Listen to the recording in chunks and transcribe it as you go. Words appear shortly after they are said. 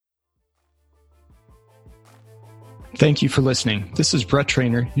Thank you for listening. This is Brett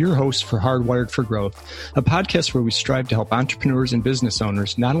Trainer, your host for Hardwired for Growth, a podcast where we strive to help entrepreneurs and business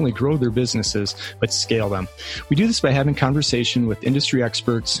owners not only grow their businesses, but scale them. We do this by having conversation with industry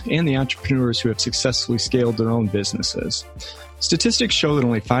experts and the entrepreneurs who have successfully scaled their own businesses. Statistics show that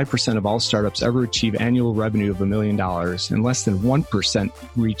only 5% of all startups ever achieve annual revenue of $1 million, and less than 1%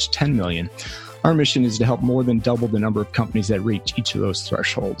 reach 10 million. Our mission is to help more than double the number of companies that reach each of those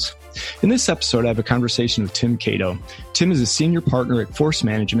thresholds. In this episode, I have a conversation with Tim Cato. Tim is a senior partner at Force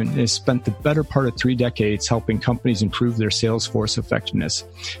Management and has spent the better part of 3 decades helping companies improve their sales force effectiveness.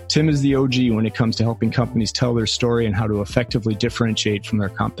 Tim is the OG when it comes to helping companies tell their story and how to effectively differentiate from their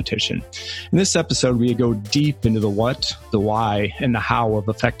competition. In this episode, we go deep into the what, the why, and the how of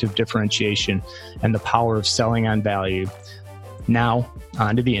effective differentiation and the power of selling on value. Now,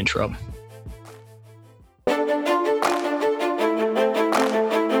 on to the intro.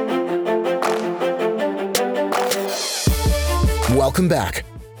 Welcome back.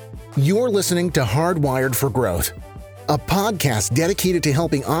 You're listening to Hardwired for Growth, a podcast dedicated to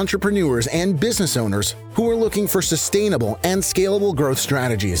helping entrepreneurs and business owners who are looking for sustainable and scalable growth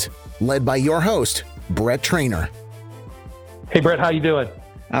strategies, led by your host, Brett Trainer. Hey, Brett, how you doing?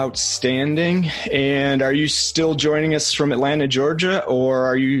 Outstanding. And are you still joining us from Atlanta, Georgia, or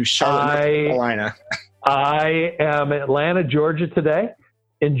are you Charlotte, North Carolina? I am Atlanta, Georgia today,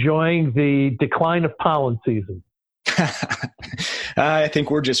 enjoying the decline of pollen season. I think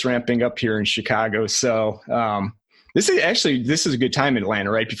we're just ramping up here in Chicago. So this is a good time in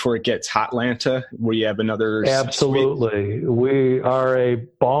Atlanta, right before it gets hot. Atlanta, where you have another. Absolutely. We are a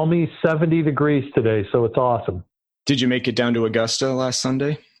balmy 70 degrees today, so it's awesome. Did you make it down to Augusta last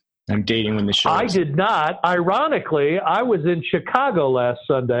Sunday? I'm dating when the show. I did not. Ironically, I was in Chicago last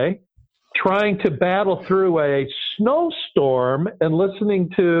Sunday trying to battle through a snowstorm and listening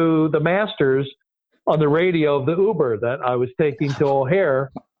to the Masters on the radio of the Uber that I was taking to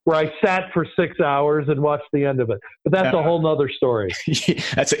O'Hare, where I sat for 6 hours and watched the end of it. But that's a whole nother story.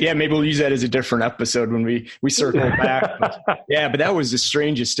 Maybe we'll use that as a different episode when we circle back. But that was the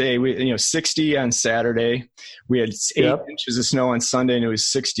strangest day. 60 on Saturday. We had 8 inches of snow on Sunday, and it was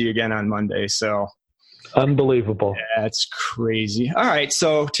 60 again on Monday. So unbelievable. That's crazy. All right.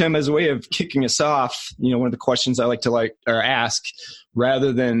 So Tim, as a way of kicking us off, one of the questions I like to ask,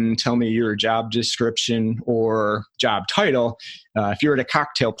 rather than tell me your job description or job title, if you're at a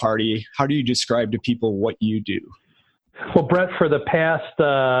cocktail party, how do you describe to people what you do? Well, Brett, for the past,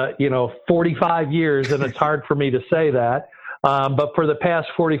 45 years, and it's hard for me to say that, but for the past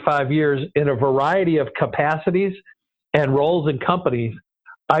 45 years, in a variety of capacities and roles in companies,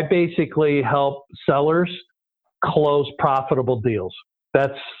 I basically help sellers close profitable deals.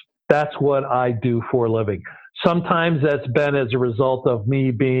 That's what I do for a living. Sometimes that's been as a result of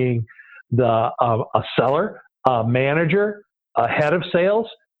me being a seller, a manager, a head of sales.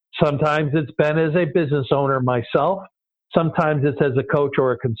 Sometimes it's been as a business owner myself. Sometimes it's as a coach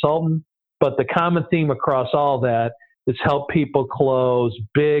or a consultant. But the common theme across all that is help people close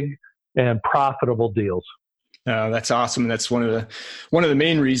big and profitable deals. That's awesome. That's one of the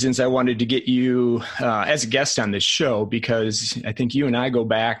main reasons I wanted to get you as a guest on this show, because I think you and I go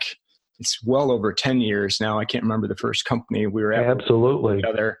back. It's well over 10 years now. I can't remember the first company we were at. Absolutely.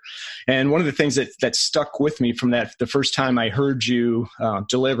 Together. And one of the things that stuck with me from that, the first time I heard you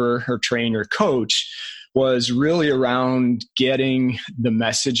deliver or train or coach, was really around getting the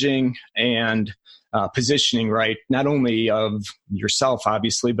messaging and positioning right, not only of yourself,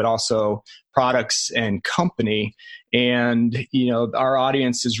 obviously, but also products and company. And, our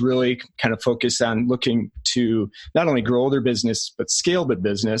audience is really kind of focused on looking to not only grow their business, but scale the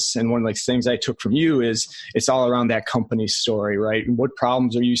business. And one of the things I took from you is it's all around that company story, right? And what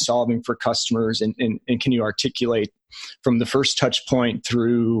problems are you solving for customers? And can you articulate from the first touch point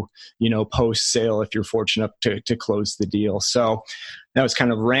through, post sale, if you're fortunate to close the deal. So that was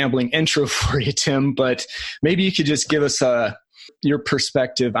kind of a rambling intro for you, Tim, but maybe you could just give us your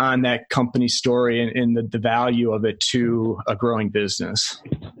perspective on that company story and the value of it to a growing business.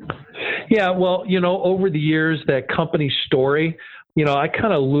 Yeah, well, over the years, that company story, I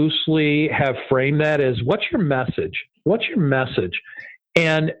kind of loosely have framed that as, what's your message? What's your message?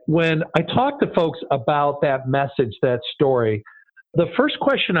 And when I talk to folks about that message, that story, the first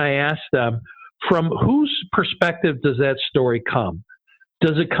question I ask them, from whose perspective does that story come?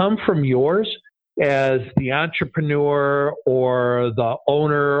 Does it come from yours as the entrepreneur or the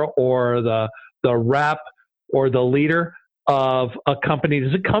owner or the rep or the leader of a company?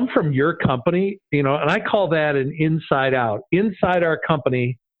 Does it come from your company? And I call that an inside out, inside our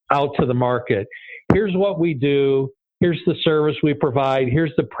company, out to the market. Here's what we do. Here's the service we provide.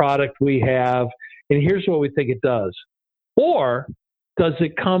 Here's the product we have. And here's what we think it does. Or does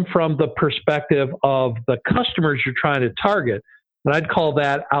it come from the perspective of the customers you're trying to target? And I'd call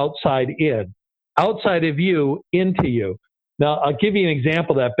that outside in, outside of you, into you. Now, I'll give you an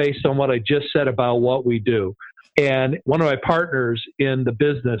example of that based on what I just said about what we do. And one of my partners in the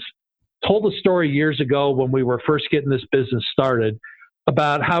business told a story years ago when we were first getting this business started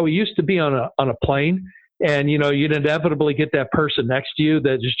about how he used to be on a plane. And, you'd inevitably get that person next to you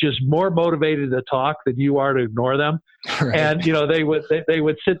that is just more motivated to talk than you are to ignore them. Right. And, they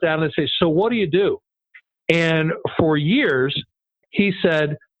would sit down and say, so what do you do? And for years, he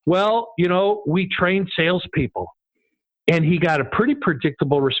said, well, we train salespeople. And he got a pretty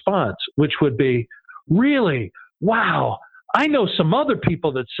predictable response, which would be, really? Wow. I know some other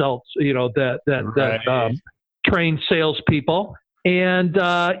people that sell, that train salespeople. And,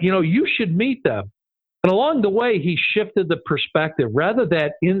 you should meet them. And along the way, he shifted the perspective. Rather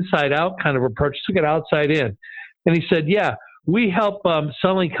that inside out kind of approach, took it outside in. And he said, yeah, we help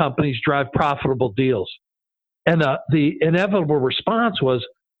selling companies drive profitable deals. And the inevitable response was,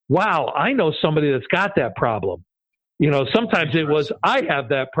 wow, I know somebody that's got that problem. Sometimes it was, I have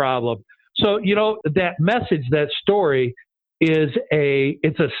that problem. So, that message, that story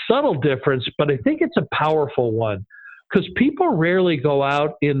it's a subtle difference, but I think it's a powerful one because people rarely go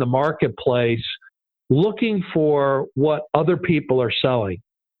out in the marketplace looking for what other people are selling,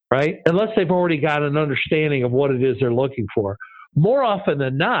 right? Unless they've already got an understanding of what it is they're looking for. More often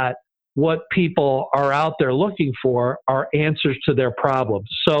than not, what people are out there looking for are answers to their problems.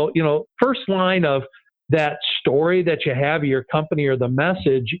 So, first line of that story that you have, your company or the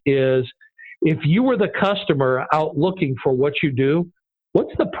message is, if you were the customer out looking for what you do,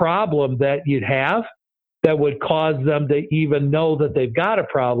 what's the problem that you'd have that would cause them to even know that they've got a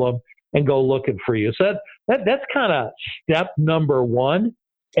problem and go looking for you? So that's kind of step number one.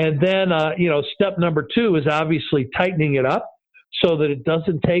 And then, step number two is obviously tightening it up so that it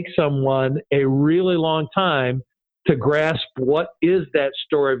doesn't take someone a really long time to grasp what is that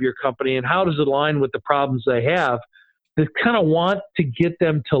story of your company and how does it align with the problems they have. To kind of want to get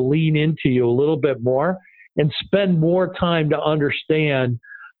them to lean into you a little bit more and spend more time to understand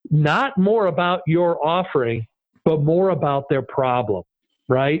not more about your offering, but more about their problem,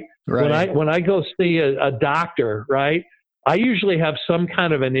 right? When I go see a doctor, right, I usually have some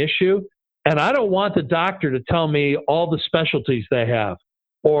kind of an issue, and I don't want the doctor to tell me all the specialties they have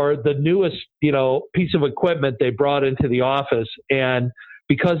or the newest, piece of equipment they brought into the office. And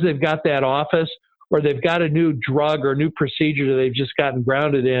because they've got that office or they've got a new drug or new procedure that they've just gotten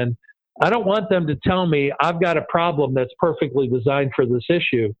grounded in, I don't want them to tell me I've got a problem that's perfectly designed for this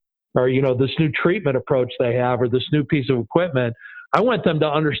issue or, this new treatment approach they have or this new piece of equipment. I want them to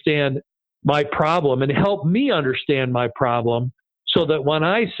understand my problem and help me understand my problem so that when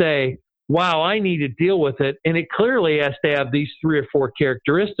I say, wow, I need to deal with it, and it clearly has to have these 3 or 4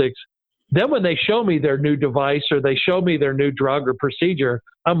 characteristics, then when they show me their new device or they show me their new drug or procedure,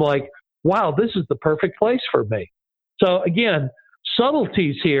 I'm like, wow, this is the perfect place for me. So again,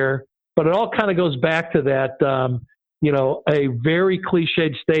 subtleties here, but it all kind of goes back to that, a very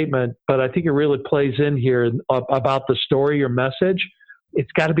cliched statement, but I think it really plays in here about the story or message.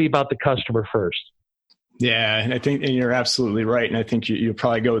 It's got to be about the customer first. Yeah, and I think you're absolutely right. And I think you'll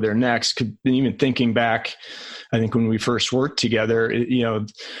probably go there next. Even thinking back, I think when we first worked together,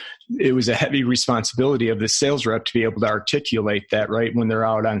 it was a heavy responsibility of the sales rep to be able to articulate that, right? When they're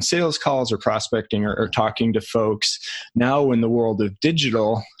out on sales calls or prospecting or talking to folks. Now in the world of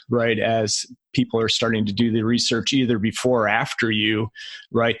digital, right, as people are starting to do the research either before or after you,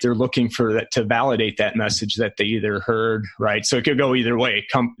 right, they're looking for that to validate that message that they either heard, right? So it could go either way,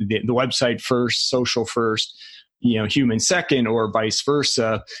 the website first, social first, human second, or vice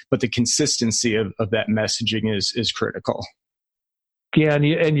versa. But the consistency of that messaging is critical. Yeah,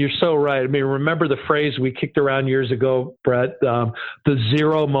 and you're so right. I mean, remember the phrase we kicked around years ago, Brett, the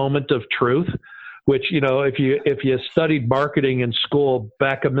 0 moment of truth, which, if you studied marketing in school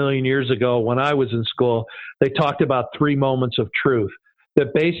back a million years ago when I was in school, they talked about 3 moments of truth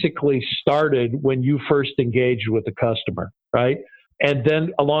that basically started when you first engaged with the customer, right? And then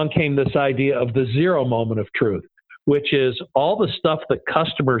along came this idea of the 0 moment of truth, which is all the stuff that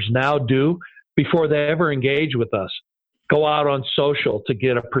customers now do before they ever engage with us. Go out on social to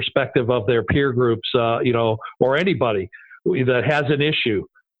get a perspective of their peer groups, or anybody that has an issue.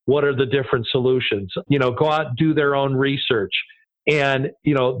 What are the different solutions? Go out and do their own research. And,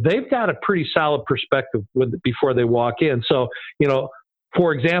 they've got a pretty solid perspective before they walk in. So,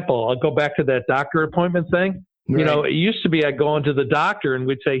 for example, I'll go back to that doctor appointment thing. Right. It used to be I'd go into the doctor and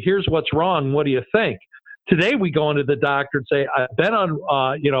we'd say, here's what's wrong. What do you think? Today we go into the doctor and say, I've been on,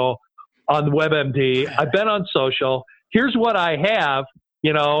 on WebMD. I've been on social. here's what I have,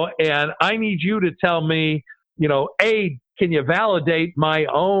 and I need you to tell me, A, can you validate my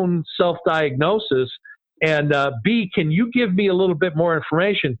own self-diagnosis? And B, can you give me a little bit more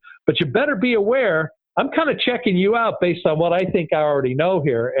information? But you better be aware, I'm kind of checking you out based on what I think I already know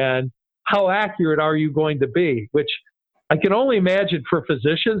here. And how accurate are you going to be? Which I can only imagine for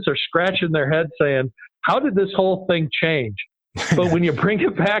physicians are scratching their head saying, how did this whole thing change? But when you bring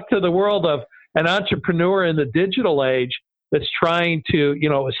it back to the world of an entrepreneur in the digital age that's trying to,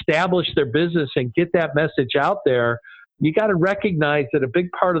 establish their business and get that message out there, you got to recognize that a big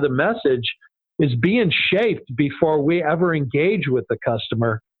part of the message is being shaped before we ever engage with the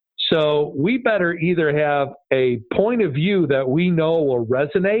customer. So we better either have a point of view that we know will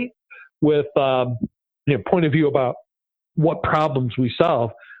resonate with, point of view about what problems we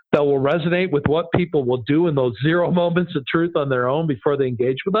solve, that will resonate with what people will do in those 0 moments of truth on their own before they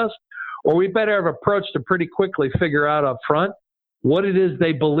engage with us. Or we better have approach to pretty quickly figure out up front what it is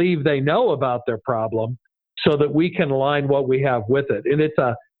they believe they know about their problem so that we can align what we have with it. And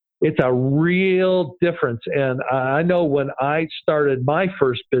it's a real difference. And I know when I started my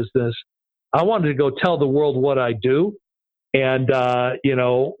first business, I wanted to go tell the world what I do. And,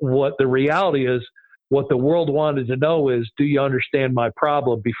 what the reality is, what the world wanted to know is, do you understand my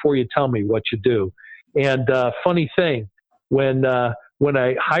problem before you tell me what you do? And funny thing, when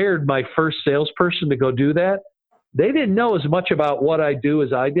I hired my first salesperson to go do that, they didn't know as much about what I do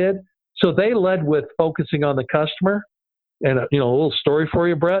as I did. So they led with focusing on the customer. And, a little story for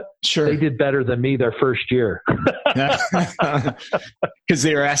you, Brett. Sure. They did better than me their first year. Because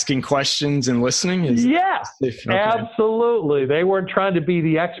they were asking questions and listening? Yeah, okay. Absolutely. They weren't trying to be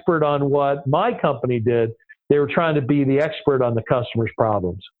the expert on what my company did. They were trying to be the expert on the customer's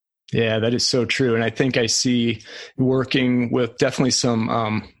problems. Yeah, that is so true. And I think I see working with definitely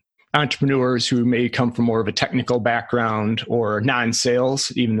some entrepreneurs who may come from more of a technical background or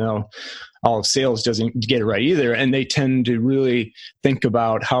non-sales, even though all of sales doesn't get it right either. And they tend to really think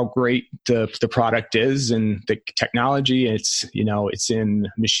about how great the product is and the technology. It's in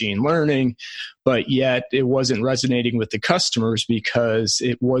machine learning, but yet it wasn't resonating with the customers because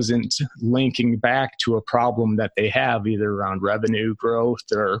it wasn't linking back to a problem that they have, either around revenue growth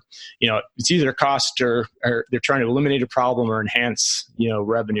or, it's either cost or they're trying to eliminate a problem or enhance,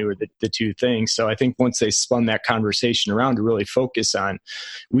 revenue, or the two things. So I think once they spun that conversation around to really focus on,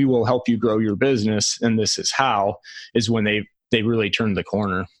 we will help you grow your business, and this is how, is when they really turned the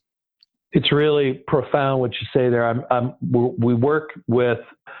corner. It's really profound what you say there. We work with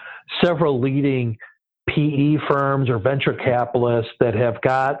several leading PE firms or venture capitalists that have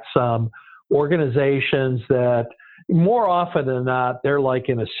got some organizations that more often than not, they're like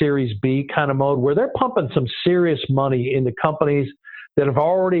in a Series B kind of mode where they're pumping some serious money into companies that have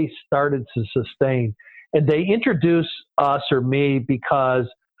already started to sustain. And they introduce us or me because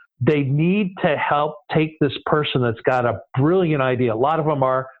they need to help take this person that's got a brilliant idea. A lot of them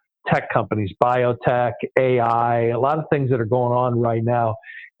are tech companies, biotech, AI, a lot of things that are going on right now.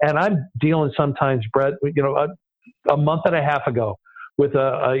 And I'm dealing sometimes, Brett, a month and a half ago with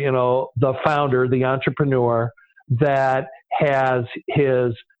the founder, the entrepreneur that has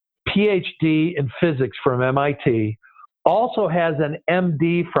his PhD in physics from MIT, also has an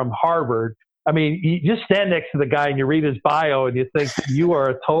MD from Harvard. I mean, you just stand next to the guy and you read his bio and you think you are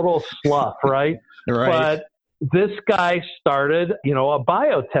a total slough, right? Right. But this guy started, a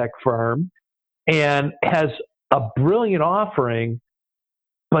biotech firm and has a brilliant offering,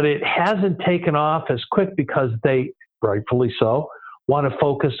 but it hasn't taken off as quick because they, rightfully so, want to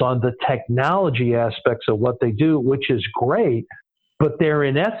focus on the technology aspects of what they do, which is great, but they're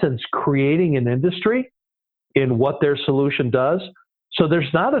in essence creating an industry in what their solution does. So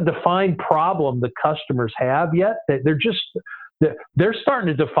there's not a defined problem the customers have yet. They're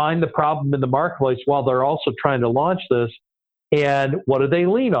starting to define the problem in the marketplace while they're also trying to launch this. And what do they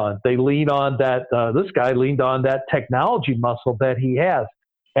lean on? They lean on that, this guy leaned on that technology muscle that he has.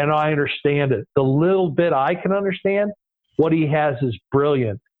 And I understand it. The little bit I can understand, what he has is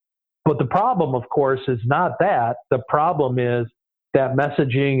brilliant. But the problem, of course, is not that. The problem is that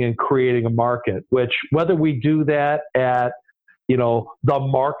messaging and creating a market, which whether we do that at, the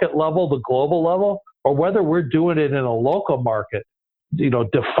market level, the global level, or whether we're doing it in a local market,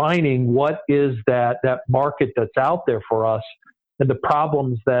 defining what is that market that's out there for us and the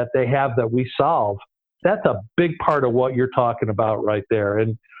problems that they have that we solve. That's a big part of what you're talking about right there.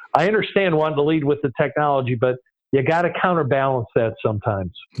 And I understand wanting to lead with the technology, but you got to counterbalance that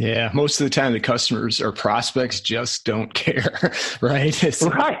sometimes. Yeah. Most of the time, the customers or prospects just don't care, right?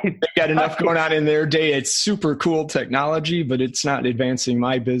 Right. They got enough going on in their day. It's super cool technology, but it's not advancing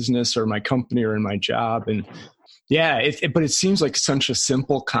my business or my company or in my job. And Yeah, but it seems like such a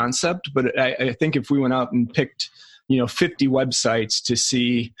simple concept. But I think if we went out and picked, 50 websites to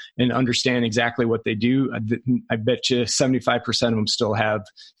see and understand exactly what they do, I bet you 75% of them still have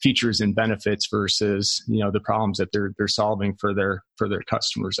features and benefits versus, the problems that they're solving for their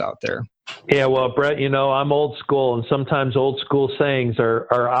customers out there. Yeah, well, Brett, I'm old school, and sometimes old school sayings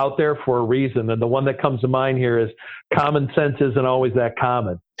are out there for a reason. And the one that comes to mind here is common sense isn't always that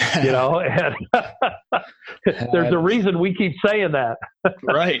common, and there's a reason we keep saying that.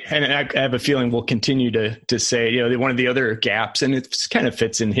 Right. And I have a feeling we'll continue to say, one of the other gaps, and it kind of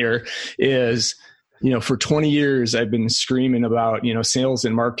fits in here, is, for 20 years, I've been screaming about, sales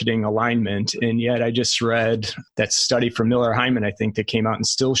and marketing alignment. And yet I just read that study from Miller Heiman, I think, that came out and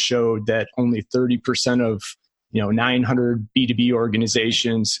still showed that only 30% of, 900 B2B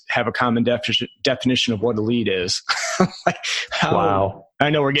organizations have a common definition of what a lead is. Wow. I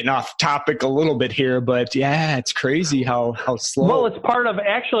know we're getting off topic a little bit here, but yeah, it's crazy how slow. Well, it's part of,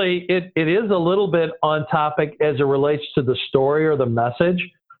 actually, it is a little bit on topic as it relates to the story or the message.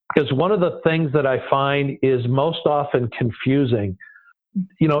 Because one of the things that I find is most often confusing,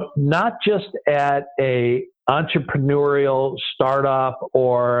 not just at a entrepreneurial startup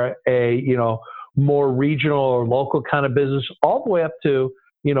or a, more regional or local kind of business, all the way up to,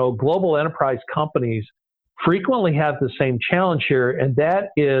 global enterprise companies frequently have the same challenge here. And that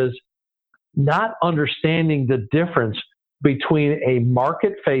is not understanding the difference between a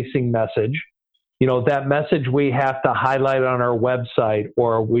market-facing message, that message we have to highlight on our website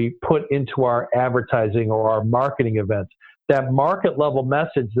or we put into our advertising or our marketing events, that market level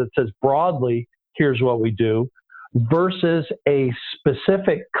message that says broadly, here's what we do, versus a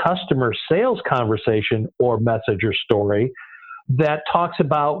specific customer sales conversation or message or story that talks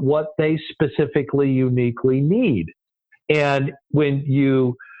about what they specifically, uniquely need. And when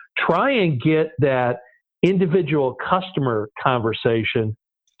you try and get that individual customer conversation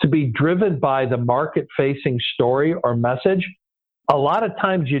to be driven by the market-facing story or message, a lot of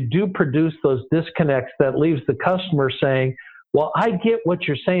times you do produce those disconnects that leaves the customer saying, well, I get what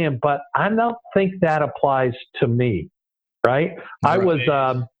you're saying, but I don't think that applies to me, right? I was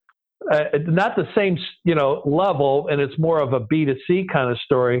not the same, level, and it's more of a B2C kind of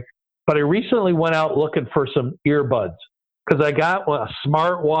story, but I recently went out looking for some earbuds because I got a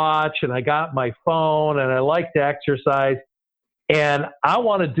smartwatch and I got my phone and I like to exercise. And I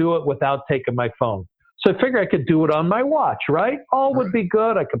want to do it without taking my phone. So I figured I could do it on my watch, right? All would be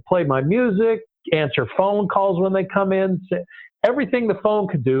good. I could play my music, answer phone calls when they come in. Everything the phone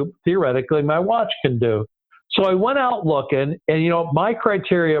could do, theoretically, my watch can do. So I went out looking, and, my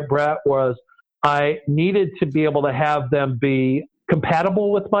criteria, Brett, was I needed to be able to have them be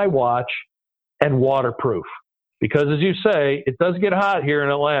compatible with my watch and waterproof. Because as you say, it does get hot here in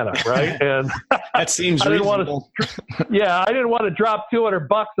Atlanta, right? And that seems reasonable. I didn't want to drop $200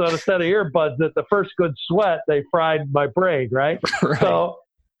 on a set of earbuds that the first good sweat, they fried my brain, right? Right. So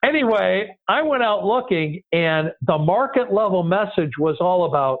anyway, I went out looking, and the market level message was all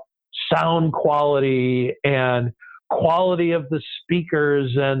about sound quality and quality of the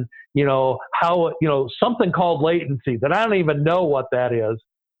speakers and, how, something called latency that I don't even know what that is,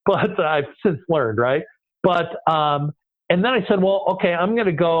 but I've since learned, right? But, and then I said, well, okay, I'm going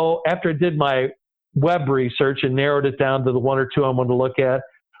to go, after I did my web research and narrowed it down to the one or two I wanted to look at,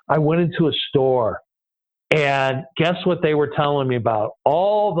 I went into a store, and guess what they were telling me about?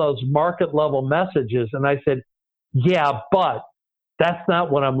 All those market level messages. And I said, yeah, but that's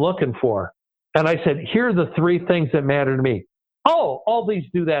not what I'm looking for. And I said, here are the three things that matter to me. Oh, all these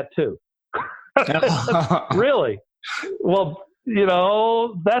do that too. Really? Well,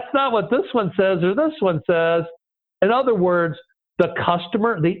 that's not what this one says or this one says. In other words, the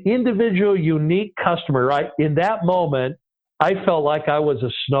customer, the individual unique customer, right? In that moment, I felt like I was a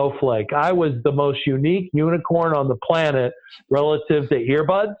snowflake. I was the most unique unicorn on the planet relative to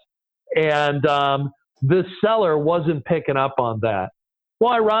earbuds. And this seller wasn't picking up on that.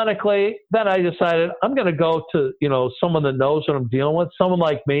 Well, ironically, then I decided I'm going to go to, someone that knows what I'm dealing with, someone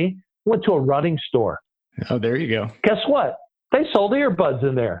like me. Went to a running store. Oh, there you go. Guess what? They sold earbuds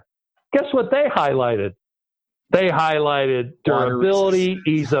in there. Guess what they highlighted? They highlighted durability,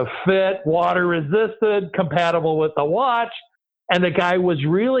 ease of fit, water resistant, compatible with the watch. And the guy was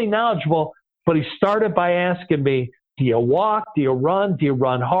really knowledgeable, but he started by asking me, do you walk? Do you run? Do you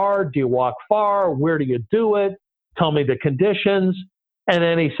run hard? Do you walk far? Where do you do it? Tell me the conditions. And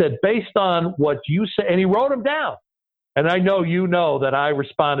then he said, based on what you say, and he wrote them down. And I know that I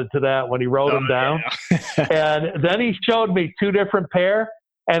responded to that when he wrote them down. Yeah. And then he showed me two different pair,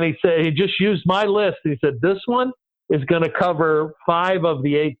 and he said he just used my list. He said, this one is going to cover 5 of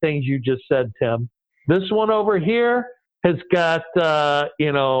the 8 things you just said, Tim. This one over here has got,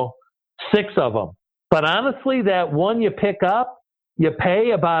 6 of them. But honestly, that one you pick up, you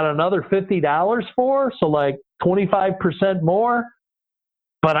pay about another $50 for, so like 25% more.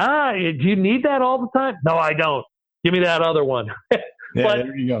 But do you need that all the time? No, I don't. Give me that other one. Yeah, but,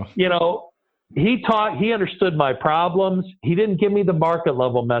 there you go. He understood my problems. He didn't give me the market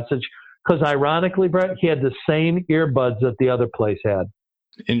level message because ironically, Brett, he had the same earbuds that the other place had.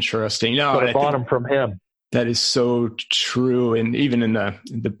 Interesting. No, but I bought them from him. That is so true. And even in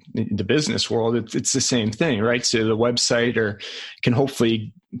the business world, it's the same thing, right? So the website can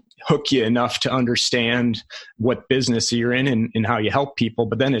hopefully hook you enough to understand what business you're in and how you help people.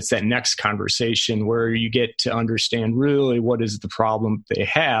 But then it's that next conversation where you get to understand really what is the problem they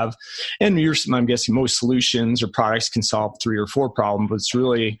have. And I'm guessing most solutions or products can solve 3 or 4 problems, but it's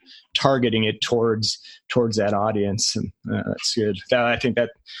really targeting it towards that audience. And that's good. I think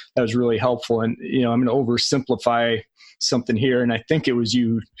that was really helpful. And, I'm going to oversimplify something here. And I think it was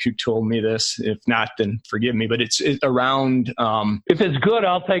you who told me this. If not, then forgive me, but it's around. If it's good,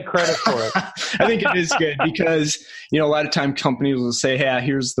 I'll take credit for it. I think it is good because, a lot of time companies will say, hey,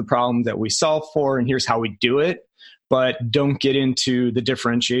 here's the problem that we solve for and here's how we do it, but don't get into the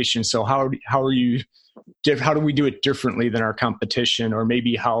differentiation. So how do we do it differently than our competition, or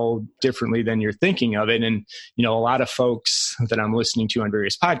maybe how differently than you're thinking of it? And, a lot of folks that I'm listening to on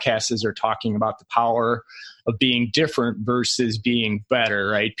various podcasts are talking about the power of being different versus being better,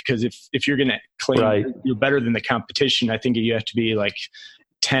 right? Because if you're going to claim you're better than the competition, I think you have to be like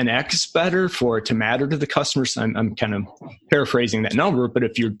 10x better for it to matter to the customers. I'm kind of paraphrasing that number, but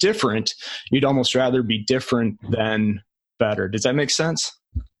if you're different, you'd almost rather be different than better. Does that make sense?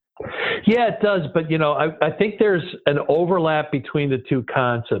 Yeah, it does. But, I think there's an overlap between the two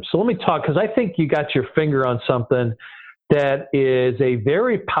concepts. So let me talk, because I think you got your finger on something that is a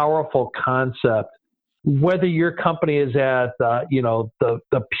very powerful concept, whether your company is at,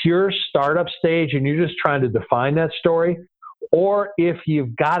 the pure startup stage and you're just trying to define that story, or if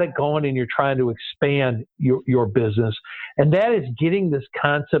you've got it going and you're trying to expand your business. And that is getting this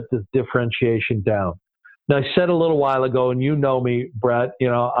concept of differentiation down. Now, I said a little while ago, and you know me, Brett,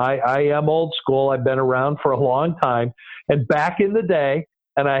 I am old school. I've been around for a long time. And back in the day,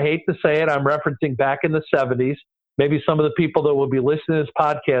 and I hate to say it, I'm referencing back in the 70s. Maybe some of the people that will be listening to this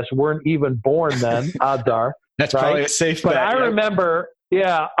podcast weren't even born then, odds are. That's right? Probably a safe bet. But I remember,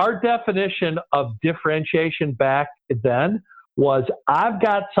 our definition of differentiation back then was I've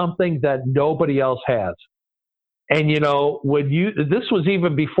got something that nobody else has. And, this was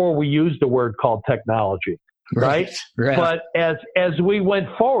even before we used the word called technology, right? But as we went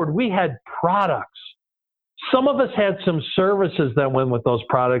forward, we had products. Some of us had some services that went with those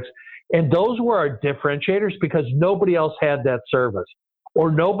products, and those were our differentiators because nobody else had that service, or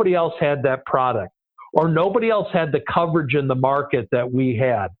nobody else had that product, or nobody else had the coverage in the market that we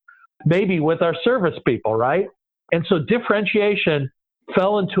had, maybe with our service people, right? And so differentiation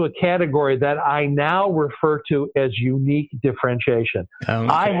fell into a category that I now refer to as unique differentiation.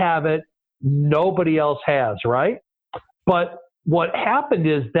 Okay. I have it, nobody else has, right? But what happened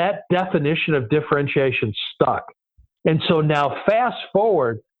is that definition of differentiation stuck. And so now fast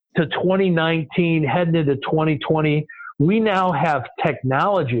forward to 2019, heading into 2020, we now have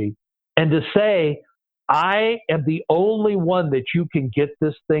technology. And to say, I am the only one that you can get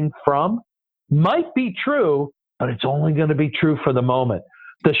this thing from might be true, but it's only going to be true for the moment.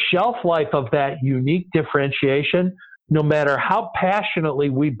 The shelf life of that unique differentiation, no matter how passionately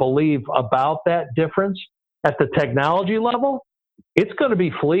we believe about that difference at the technology level, it's going to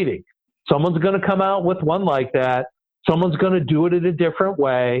be fleeting. Someone's going to come out with one like that. Someone's going to do it in a different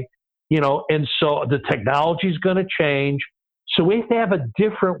way, and so the technology is going to change. So we have to have a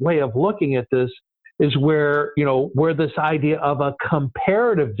different way of looking at this, is where this idea of a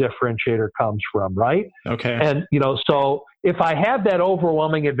comparative differentiator comes from, right? Okay. And, so if I have that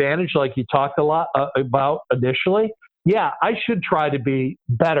overwhelming advantage, like you talked a lot about initially, I should try to be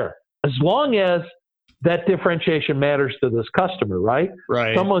better, as long as that differentiation matters to this customer, right?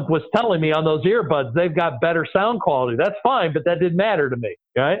 Right. Someone was telling me on those earbuds, they've got better sound quality. That's fine, but that didn't matter to me,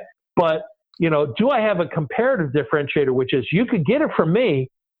 right? But, do I have a comparative differentiator, which is you could get it from me,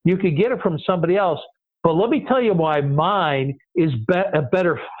 you could get it from somebody else, but let me tell you why mine is a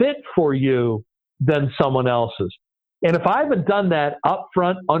better fit for you than someone else's. And if I haven't done that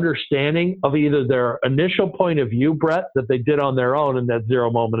upfront understanding of either their initial point of view, Brett, that they did on their own in that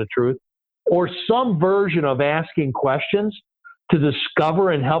 0 moment of truth, or some version of asking questions to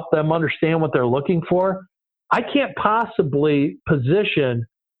discover and help them understand what they're looking for, I can't possibly position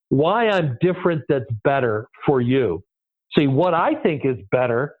why I'm different that's better for you. See, what I think is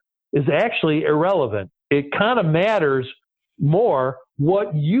better is actually irrelevant. It kind of matters more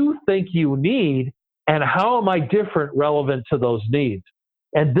what you think you need and how am I different relevant to those needs.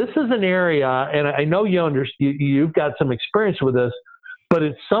 And this is an area, and I know you've got some experience with this, but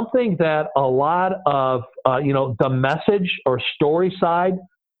it's something that a lot of, the message or story side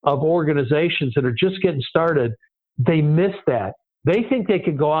of organizations that are just getting started, they miss that. They think they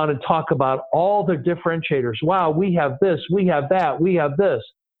could go out and talk about all their differentiators. Wow, we have this, we have that, we have this.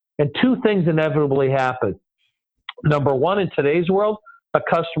 And two things inevitably happen. Number one, in today's world, a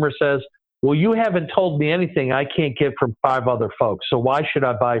customer says, well, you haven't told me anything I can't get from 5 other folks, so why should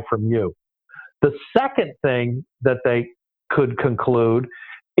I buy from you? The second thing that they could conclude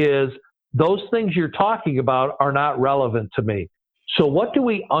is those things you're talking about are not relevant to me. So what do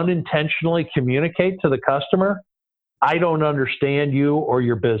we unintentionally communicate to the customer? I don't understand you or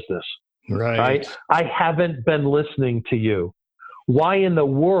your business. Right? I haven't been listening to you. Why in the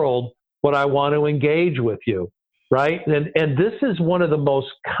world would I want to engage with you? Right? And this is one of the most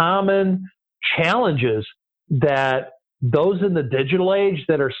common challenges that those in the digital age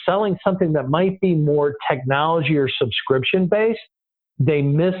that are selling something that might be more technology or subscription based, they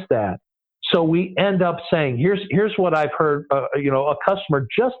miss that. So we end up saying, here's what I've heard, a customer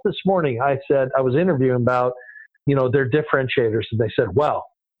just this morning, I was interviewing about, their differentiators. And they said, well,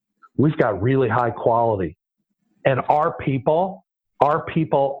 we've got really high quality and our people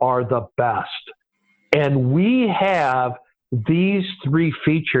are the best. And we have these 3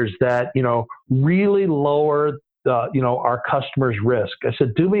 features that, really lower our customers' risk. I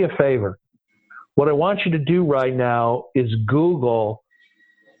said, do me a favor. What I want you to do right now is Google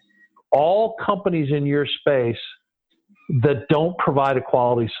all companies in your space that don't provide a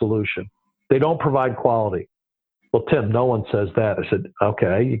quality solution. They don't provide quality. Well, Tim, no one says that. I said,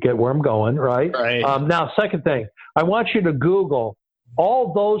 okay, you get where I'm going, right? Now, second thing, I want you to Google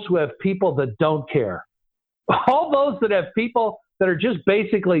all those who have people that don't care. All those that have people that are just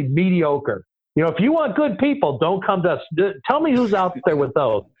basically mediocre. If you want good people, don't come to us. Tell me who's out there with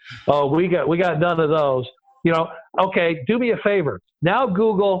those. Oh, we got none of those. Okay, do me a favor. Now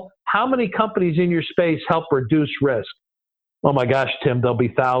Google how many companies in your space help reduce risk. Oh my gosh, Tim, there'll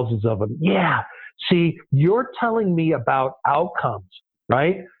be thousands of them. Yeah. See, you're telling me about outcomes,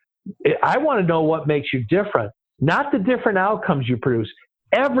 right? I want to know what makes you different, not the different outcomes you produce.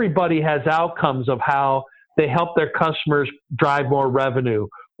 Everybody has outcomes of how they help their customers drive more revenue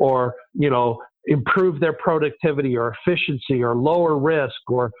or, improve their productivity or efficiency or lower risk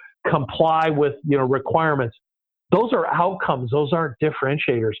or comply with, requirements. Those are outcomes. Those aren't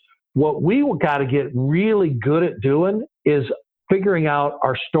differentiators. What we got to get really good at doing is figuring out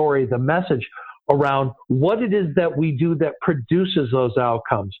our story, the message around what it is that we do that produces those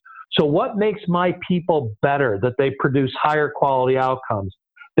outcomes. So what makes my people better, that they produce higher quality outcomes?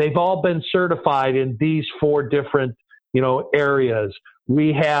 They've all been certified in these 4 different, areas.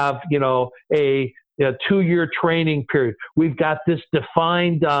 We have, a 2-year training period. We've got this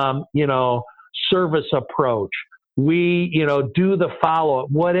defined, service approach. We, do the follow-up,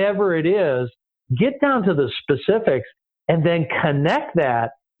 whatever it is, get down to the specifics and then connect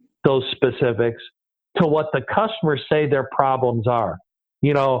those specifics to what the customers say their problems are.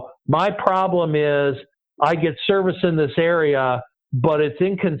 My problem is I get service in this area, but it's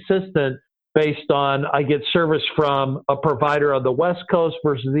inconsistent based on I get service from a provider on the West Coast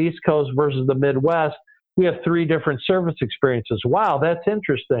versus the East Coast versus the Midwest. We have 3 different service experiences. Wow, that's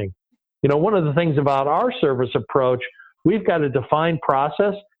interesting. One of the things about our service approach, we've got a defined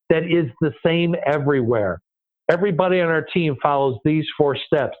process that is the same everywhere. Everybody on our team follows these 4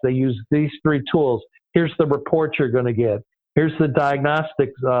 steps. They use these 3 tools. Here's the report you're going to get. Here's the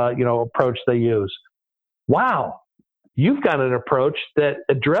diagnostics, approach they use. Wow, you've got an approach that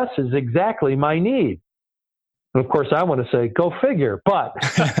addresses exactly my need. And of course, I want to say, go figure. But,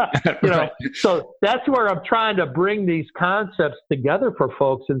 Right. So that's where I'm trying to bring these concepts together for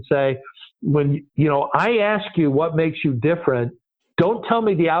folks and say, when, I ask you what makes you different, don't tell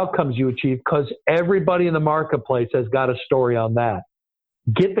me the outcomes you achieve because everybody in the marketplace has got a story on that.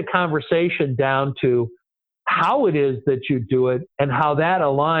 Get the conversation down to how it is that you do it and how that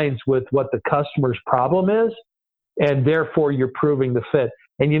aligns with what the customer's problem is. And therefore, you're proving the fit.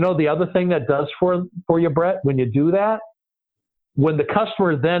 And the other thing that does for you, Brett, when you do that, when the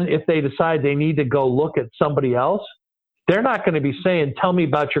customer then, if they decide they need to go look at somebody else, they're not going to be saying, tell me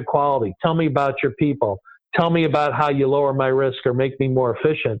about your quality, tell me about your people, tell me about how you lower my risk or make me more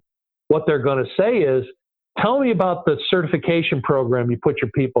efficient. What they're going to say is, tell me about the certification program you put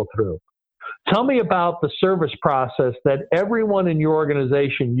your people through. Tell me about the service process that everyone in your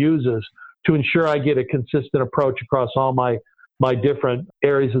organization uses to ensure I get a consistent approach across all my my different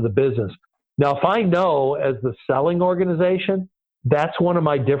areas of the business. Now, if I know as the selling organization, that's one of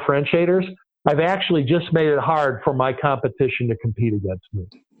my differentiators, I've actually just made it hard for my competition to compete against me.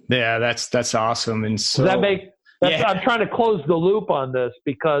 Yeah, that's awesome. And so does that make I'm trying to close the loop on this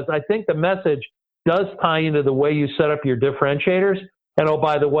because I think the message does tie into the way you set up your differentiators. And oh,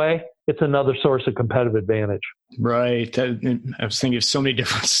 by the way, it's another source of competitive advantage. Right. I was thinking of so many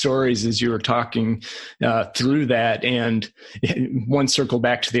different stories as you were talking through that. And one circle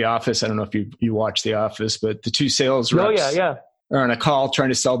back to The Office. I don't know if you watch The Office, but the two sales reps are on a call trying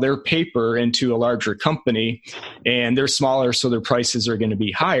to sell their paper into a larger company, and they're smaller, so their prices are going to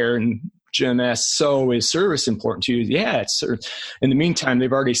be higher. And Jim asks, so is service important to you? Yeah, it's in the meantime,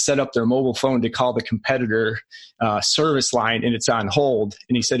 they've already set up their mobile phone to call the competitor service line, and it's on hold.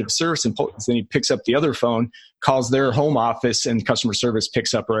 And he said, if service important, then he picks up the other phone, calls their home office, and customer service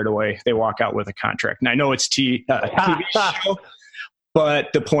picks up right away. They walk out with a contract. And I know it's a TV show,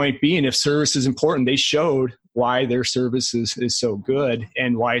 but the point being, if service is important, they showed why their service is so good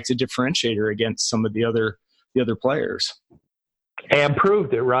and why it's a differentiator against some of the other players. And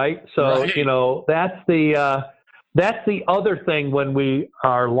proved it, right? So, right. That's the other thing when we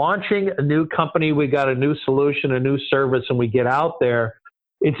are launching a new company, we got a new solution, a new service, and we get out there.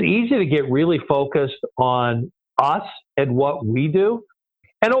 It's easy to get really focused on us and what we do.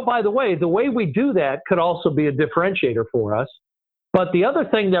 And oh, by the way we do that could also be a differentiator for us. But the other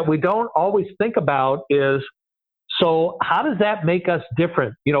thing that we don't always think about is, so how does that make us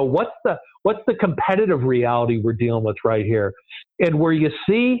different? What's the competitive reality we're dealing with right here? And where you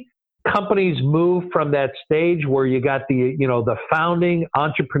see companies move from that stage where you got the founding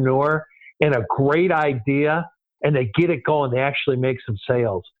entrepreneur and a great idea and they get it going, they actually make some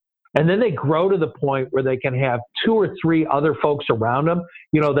sales. And then they grow to the point where they can have 2 or 3 other folks around them,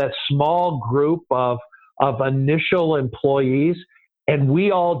 that small group of initial employees. And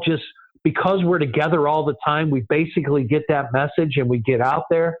we all just, because we're together all the time, we basically get that message and we get out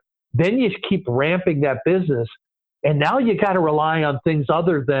there. Then you keep ramping that business. And now you got to rely on things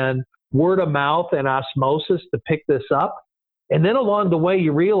other than word of mouth and osmosis to pick this up. And then along the way,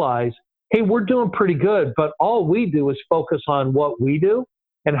 you realize, hey, we're doing pretty good, but all we do is focus on what we do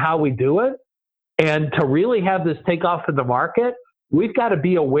and how we do it. And to really have this take off in the market, we've got to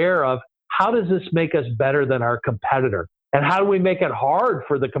be aware of how does this make us better than our competitor? And how do we make it hard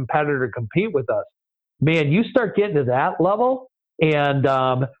for the competitor to compete with us? Man, you start getting to that level, and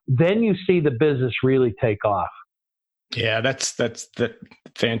then you see the business really take off. Yeah, that's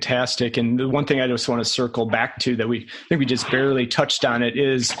fantastic. And the one thing I just want to circle back to that I think we just barely touched on it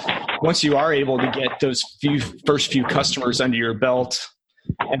is once you are able to get those first few customers under your belt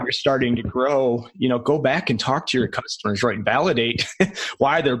and you're starting to grow, go back and talk to your customers, right? And validate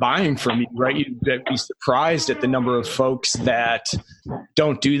why they're buying from you, right? You'd be surprised at the number of folks that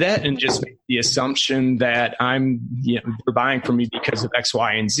don't do that and just make the assumption that they're buying from me because of X,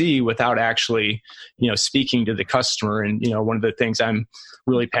 Y, and Z without actually, speaking to the customer. And, one of the things I'm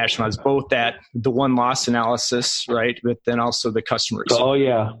really passionate about is both that the one loss analysis, right? But then also the customer experience. Oh,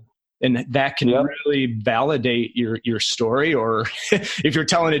 yeah. And that can really validate your story. Or if you're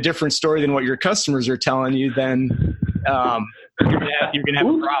telling a different story than what your customers are telling you, then you're gonna have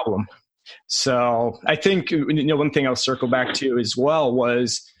a problem. So I think one thing I'll circle back to as well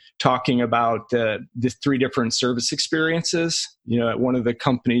was talking about the 3 different service experiences. At one of the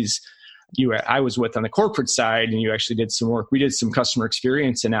companies I was with on the corporate side, and you actually did some work. We did some customer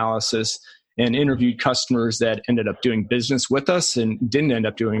experience analysis and interviewed customers that ended up doing business with us and didn't end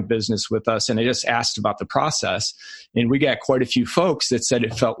up doing business with us. And I just asked about the process. And we got quite a few folks that said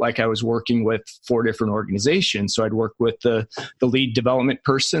it felt like I was working with 4 different organizations. So I'd work with the lead development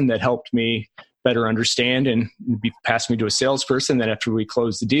person that helped me better understand and passed me to a salesperson. Then after we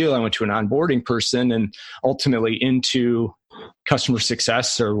closed the deal, I went to an onboarding person and ultimately into customer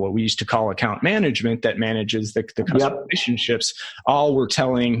success, or what we used to call account management, that manages the customer relationships. All were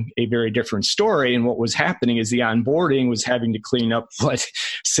telling a very different story. And what was happening is the onboarding was having to clean up what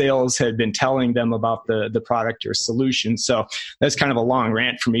sales had been telling them about the product or solution. So that's kind of a long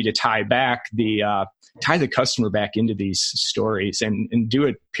rant for me to tie the customer back into these stories and do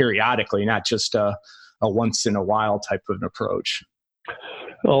it periodically, not just a once in a while type of an approach.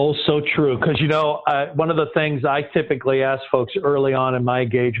 Oh, so true. Because, one of the things I typically ask folks early on in my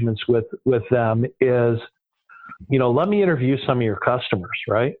engagements with them is, let me interview some of your customers,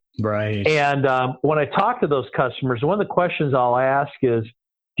 right? Right. And when I talk to those customers, one of the questions I'll ask is,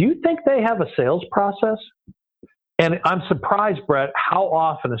 do you think they have a sales process? And I'm surprised, Brett, how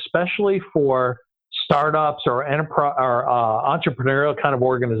often, especially for startups or enterprise or entrepreneurial kind of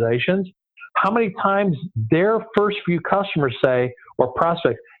organizations, how many times their first few customers say, or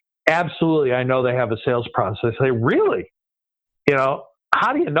prospects, absolutely, I know they have a sales process. They really,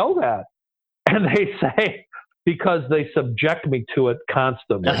 how do you know that? And they say, because they subject me to it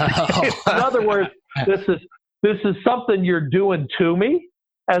constantly. In other words, this is something you're doing to me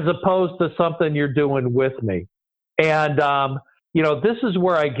as opposed to something you're doing with me. And, this is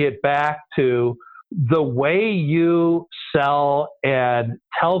where I get back to the way you sell and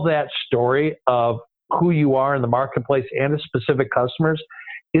tell that story of who you are in the marketplace and to specific customers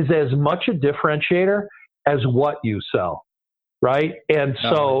is as much a differentiator as what you sell, right? And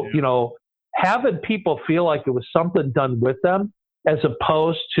so, having people feel like it was something done with them as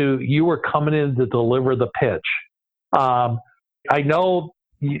opposed to you were coming in to deliver the pitch. I know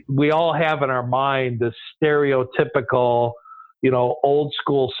we all have in our mind this stereotypical, old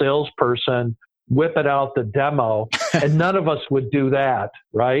school salesperson whipping out the demo, and none of us would do that,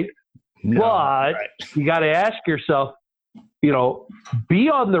 right? No, but you got to ask yourself, be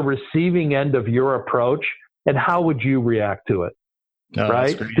on the receiving end of your approach, and how would you react to it?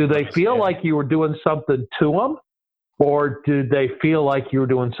 Right? Do they feel like you were doing something to them, or do they feel like you were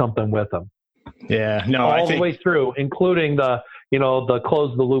doing something with them? Yeah, no, all the way through, including the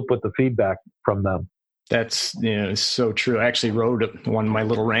close the loop with the feedback from them. That's so true. I actually wrote one of my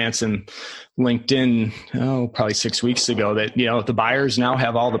little rants in LinkedIn, probably 6 weeks ago that, the buyers now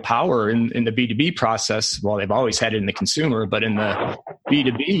have all the power in the B2B process. Well, they've always had it in the consumer, but in the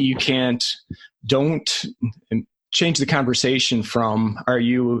B2B, you don't change the conversation from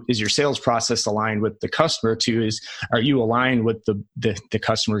is your sales process aligned with the customer to are you aligned with the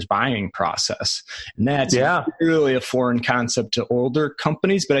customer's buying process? And that's really a foreign concept to older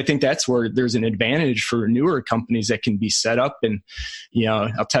companies, but I think that's where there's an advantage for newer companies that can be set up. And,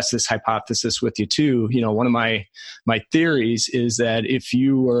 I'll test this hypothesis with you too. One of my theories is that if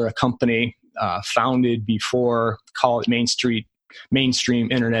you were a company founded before, call it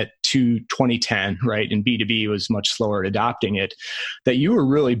mainstream internet to 2010, right? And B2B was much slower at adopting it, that you were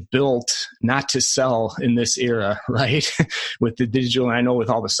really built not to sell in this era, right? With the digital, and I know with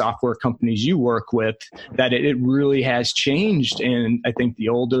all the software companies you work with, that it really has changed. And I think the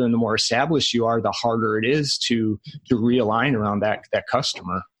older and the more established you are, the harder it is to realign around that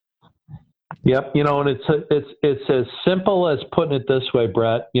customer. Yep. And it's as simple as putting it this way,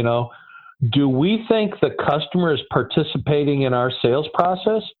 Brett, do we think the customer is participating in our sales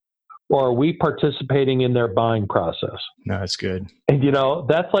process, or are we participating in their buying process? No, that's good. And,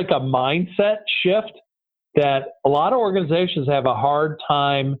 that's like a mindset shift that a lot of organizations have a hard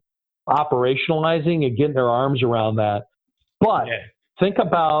time operationalizing and getting their arms around that. But think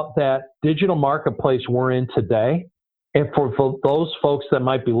about that digital marketplace we're in today. And for those folks that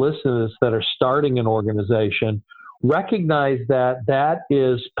might be listening to this that are starting an organization, recognize that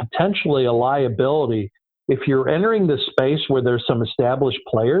is potentially a liability. If you're entering the space where there's some established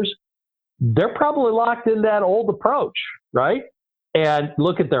players, they're probably locked in that old approach, right? And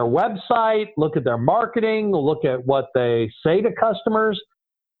look at their website, look at their marketing, look at what they say to customers,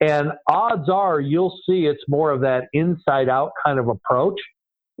 and odds are you'll see it's more of that inside out kind of approach.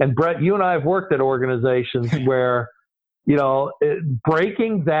 And Brett, you and I have worked at organizations where,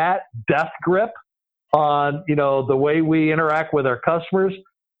 breaking that death grip on, the way we interact with our customers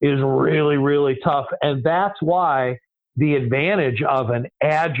is really, really tough. And that's why the advantage of an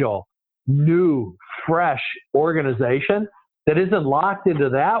agile, new, fresh organization that isn't locked into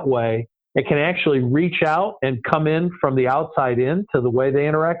that way, it can actually reach out and come in from the outside in to the way they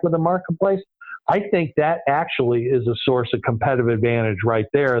interact with the marketplace. I think that actually is a source of competitive advantage right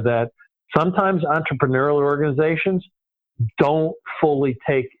there that sometimes entrepreneurial organizations don't fully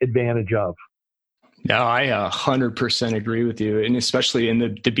take advantage of. No, I 100% agree with you. And especially in the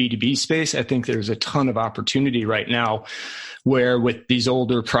B2B space, I think there's a ton of opportunity right now where with these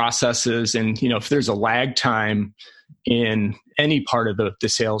older processes and, if there's a lag time in any part of the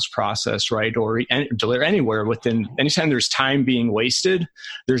sales process, right? Or deliver anywhere anytime there's time being wasted,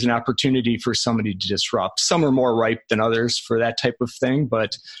 there's an opportunity for somebody to disrupt. Some are more ripe than others for that type of thing,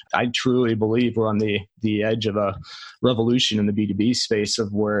 but I truly believe we're on the edge of a revolution in the B2B space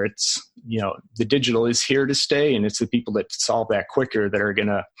of where it's, the digital is here to stay, and it's the people that solve that quicker that are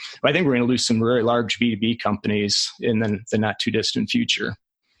I think we're going to lose some very large B2B companies in the not too distant future.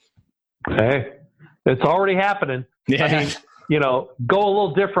 Hey, it's already happening. Yeah. I mean, go a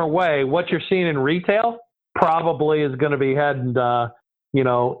little different way. What you're seeing in retail probably is going to be heading,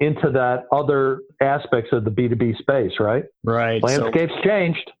 into that other aspects of the B2B space, right? Right. Landscape's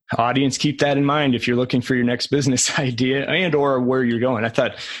changed. Audience, keep that in mind if you're looking for your next business idea and or where you're going.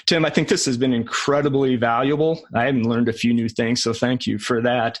 Tim, I think this has been incredibly valuable. I haven't learned a few new things, so thank you for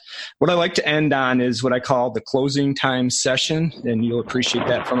that. What I like to end on is what I call the closing time session, and you'll appreciate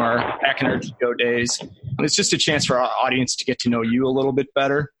that from our back in our Go days. And it's just a chance for our audience to get to know you a little bit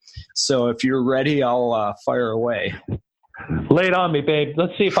better. So if you're ready, I'll fire away. Lay it on me, babe.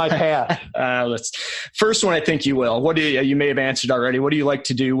 Let's see if I pass. First one, I think you will. You may have answered already. What do you like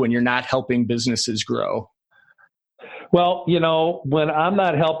to do when you're not helping businesses grow? Well, when I'm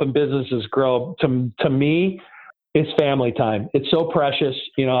not helping businesses grow, to me, it's family time. It's so precious.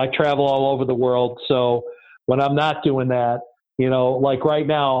 I travel all over the world. So when I'm not doing that, like right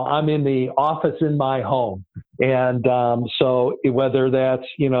now, I'm in the office in my home. And so whether that's,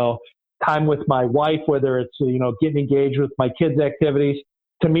 time with my wife, whether it's, getting engaged with my kids' activities,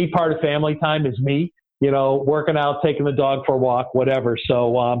 to me, part of family time is me, working out, taking the dog for a walk, whatever.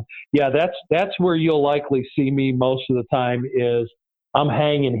 So, that's where you'll likely see me most of the time is I'm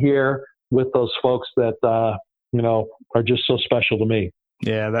hanging here with those folks that, are just so special to me.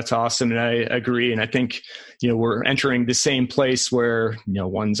 Yeah, that's awesome. And I agree. And I think, we're entering the same place where,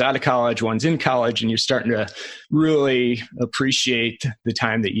 one's out of college, one's in college, and you're starting to really appreciate the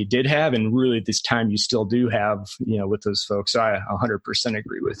time that you did have and really this time you still do have, with those folks. So I 100%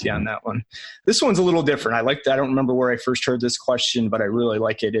 agree with you on that one. This one's a little different. I don't remember where I first heard this question, but I really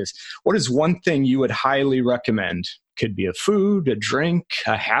like it is, what is one thing you would highly recommend? Could be a food, a drink,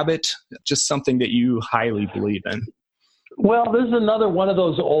 a habit, just something that you highly believe in. Well, this is another one of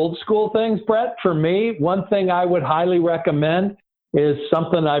those old school things, Brett. For me, one thing I would highly recommend is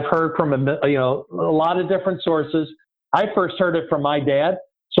something I've heard from a lot of different sources. I first heard it from my dad,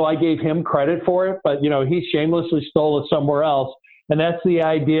 so I gave him credit for it, but he shamelessly stole it somewhere else. And that's the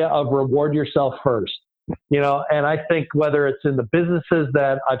idea of reward yourself first. And I think whether it's in the businesses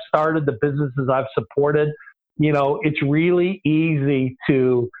that I've started, the businesses I've supported, it's really easy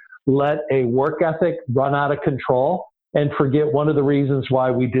to let a work ethic run out of control and forget one of the reasons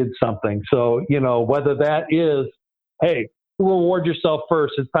why we did something. So, whether that is, hey, reward yourself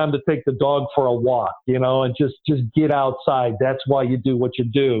first. It's time to take the dog for a walk, and just get outside. That's why you do what you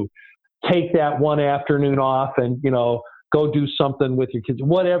do. Take that one afternoon off and, go do something with your kids,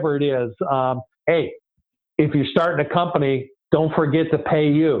 whatever it is. Hey, if you're starting a company, don't forget to pay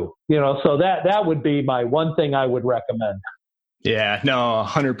you, so that would be my one thing I would recommend. Yeah, no,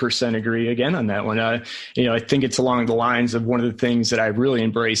 100% agree again on that one. I think it's along the lines of one of the things that I've really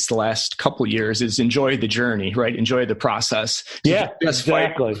embraced the last couple of years is enjoy the journey, right? Enjoy the process. Yeah,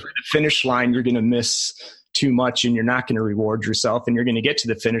 exactly. For the finish line, you're going to miss too much and you're not going to reward yourself and you're going to get to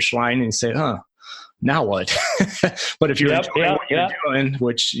the finish line and say, now what? But if you're enjoying what you're doing,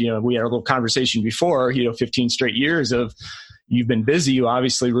 which, we had a little conversation before, 15 straight years of you've been busy, you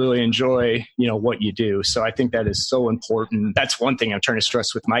obviously really enjoy, what you do. So I think that is so important. That's one thing I'm trying to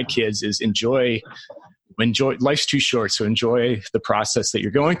stress with my kids is enjoy, life's too short. So enjoy the process that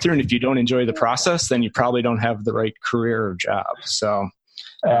you're going through. And if you don't enjoy the process, then you probably don't have the right career or job. So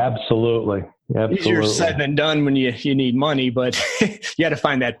absolutely. Easier said than done when you need money, but you got to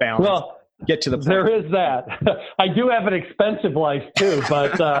find that balance. Well, get to the point. There is that. I do have an expensive life too,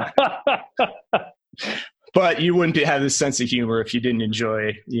 but but you wouldn't have this sense of humor if you didn't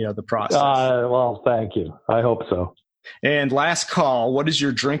enjoy, the process. Well, thank you. I hope so. And last call, what is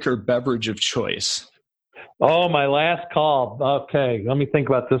your drink or beverage of choice? Oh, my last call. Okay. Let me think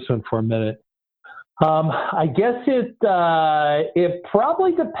about this one for a minute. I guess it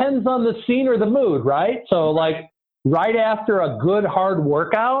probably depends on the scene or the mood, right? So like right after a good hard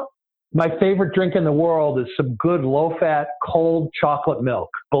workout, my favorite drink in the world is some good low-fat, cold chocolate milk.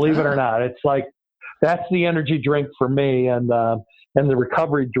 Believe it or not, it's like that's the energy drink for me and the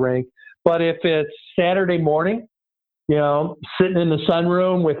recovery drink. But if it's Saturday morning, sitting in the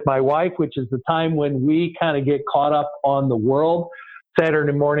sunroom with my wife, which is the time when we kind of get caught up on the world,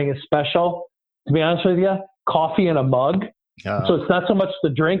 Saturday morning is special. To be honest with you, coffee in a mug. So it's not so much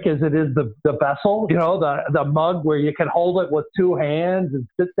the drink as it is the vessel, the mug where you can hold it with two hands and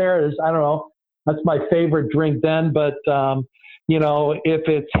sit there. I don't know. That's my favorite drink then. But, if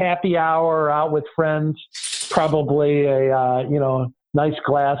it's happy hour out with friends, probably a, nice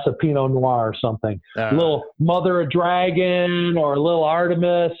glass of Pinot Noir or something. A little Mother of Dragon or a little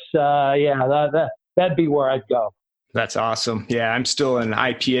Artemis. That'd be where I'd go. That's awesome. Yeah, I'm still an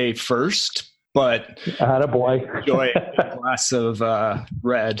IPA first. But attaboy. Enjoy a glass of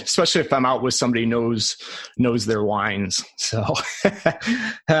red, especially if I'm out with somebody who knows their wines. So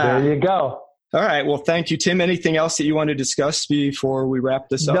there you go. All right. Well, thank you, Tim. Anything else that you want to discuss before we wrap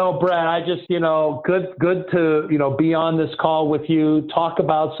this up? No, Brett, I just, good to, be on this call with you, talk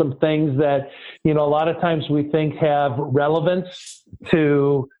about some things that, a lot of times we think have relevance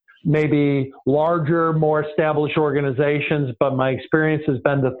to maybe larger, more established organizations. But my experience has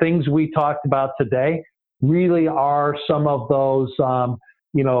been the things we talked about today really are some of those,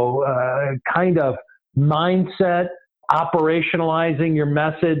 kind of mindset, operationalizing your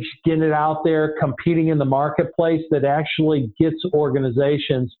message, getting it out there, competing in the marketplace that actually gets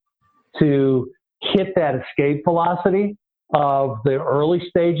organizations to hit that escape velocity of the early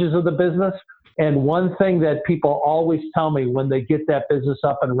stages of the business. And one thing that people always tell me when they get that business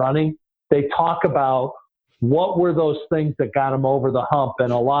up and running, they talk about what were those things that got them over the hump.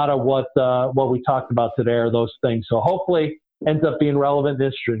 And a lot of what we talked about today are those things. So hopefully ends up being relevant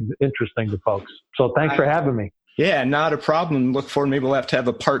and interesting to folks. So thanks for having me. Yeah, not a problem. Look forward. Maybe we'll have to have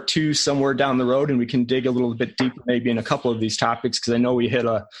a part 2 somewhere down the road, and we can dig a little bit deeper maybe in a couple of these topics, because I know we hit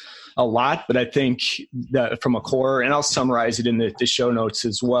a lot, but I think that from a core, and I'll summarize it in the show notes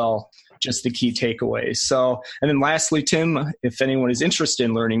as well, just the key takeaways. So, and then lastly, Tim, if anyone is interested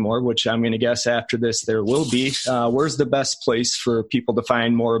in learning more, which I'm going to guess after this there will be, where's the best place for people to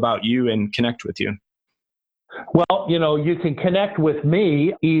find more about you and connect with you? Well, you can connect with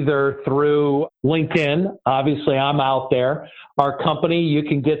me either through LinkedIn. Obviously, I'm out there. Our company, you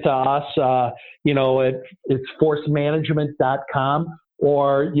can get to us, it's forcemanagement.com,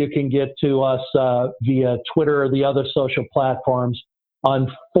 or you can get to us via Twitter or the other social platforms on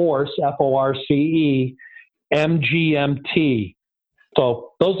Force, Force, MGMT.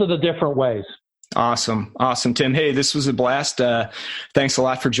 So those are the different ways. Awesome, Tim. Hey, this was a blast. Thanks a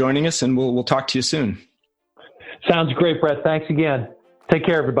lot for joining us, and we'll talk to you soon. Sounds great, Brett. Thanks again. Take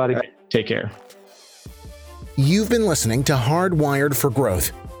care, everybody. Right, take care. You've been listening to Hardwired for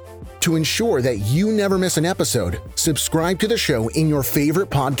Growth. To ensure that you never miss an episode, subscribe to the show in your favorite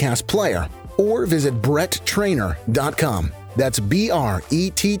podcast player or visit bretttrainer.com. That's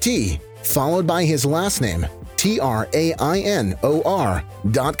BRETT, followed by his last name, TRAINOR.com.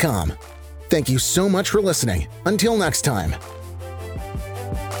 Thank you so much for listening. Until next time.